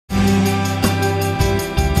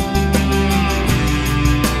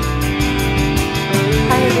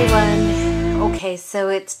Okay, so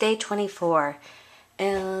it's day 24,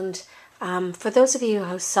 and for those of you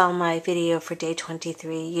who saw my video for day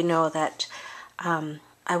 23, you know that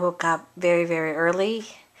I woke up very, very early,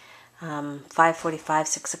 5:45,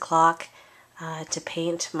 6 o'clock, to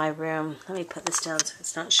paint my room. Let me put this down so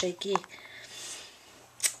it's not shaky.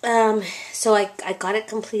 So I got it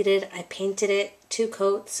completed. I painted it 2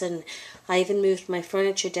 coats, and I even moved my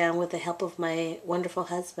furniture down with the help of my wonderful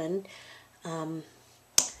husband.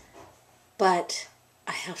 But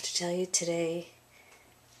I have to tell you today,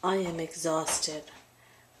 I am exhausted.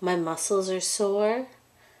 My muscles are sore,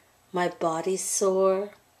 my body's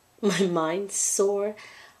sore, my mind's sore.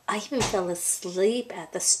 I even fell asleep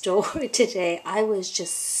at the store today. I was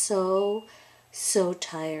just so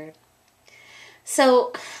tired.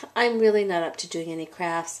 So I'm really not up to doing any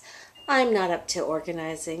crafts. I'm not up to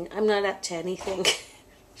organizing. I'm not up to anything.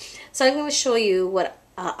 So I'm going to show you what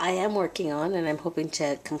I am working on, and I'm hoping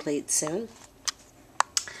to complete soon.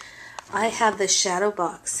 I have this shadow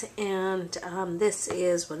box, and this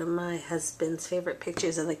is one of my husband's favorite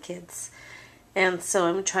pictures of the kids. And so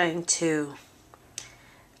I'm trying to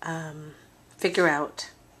figure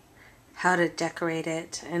out how to decorate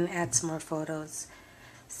it and add some more photos.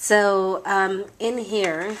 So in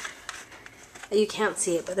here, you can't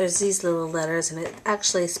see it, but there's these little letters, and it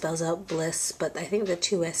actually spells out bliss, but I think the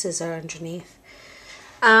 2 S's are underneath.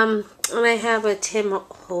 And I have a Tim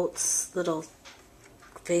Holtz little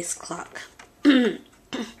face clock.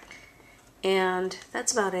 And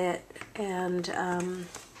that's about it. And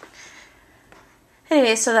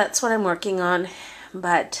anyway, so that's what I'm working on.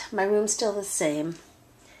 But my room's still the same.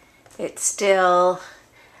 I still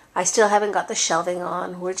haven't got the shelving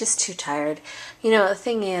on. We're just too tired. You know, the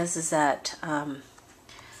thing is that not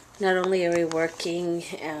only are we working,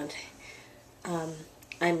 and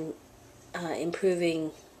I'm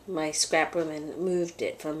improving my scrap room and moved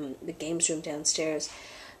it from the games room downstairs,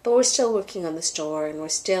 but we're still working on the store, and we're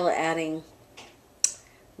still adding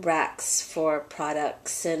racks for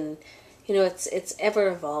products, and you know, it's ever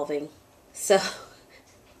evolving. So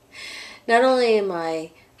not only am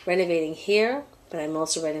I renovating here, but I'm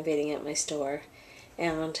also renovating at my store,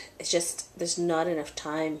 and it's just, there's not enough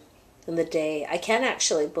time in the day. I can't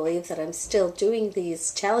actually believe that I'm still doing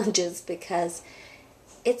these challenges, because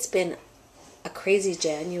it's been a crazy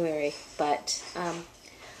January, but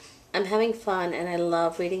I'm having fun, and I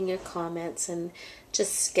love reading your comments and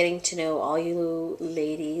just getting to know all you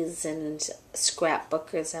ladies and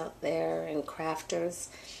scrapbookers out there and crafters.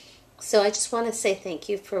 So I just want to say thank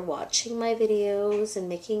you for watching my videos and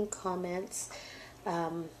making comments.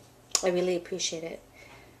 I really appreciate it.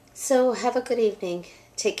 So have a good evening.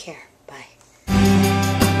 Take care. Bye.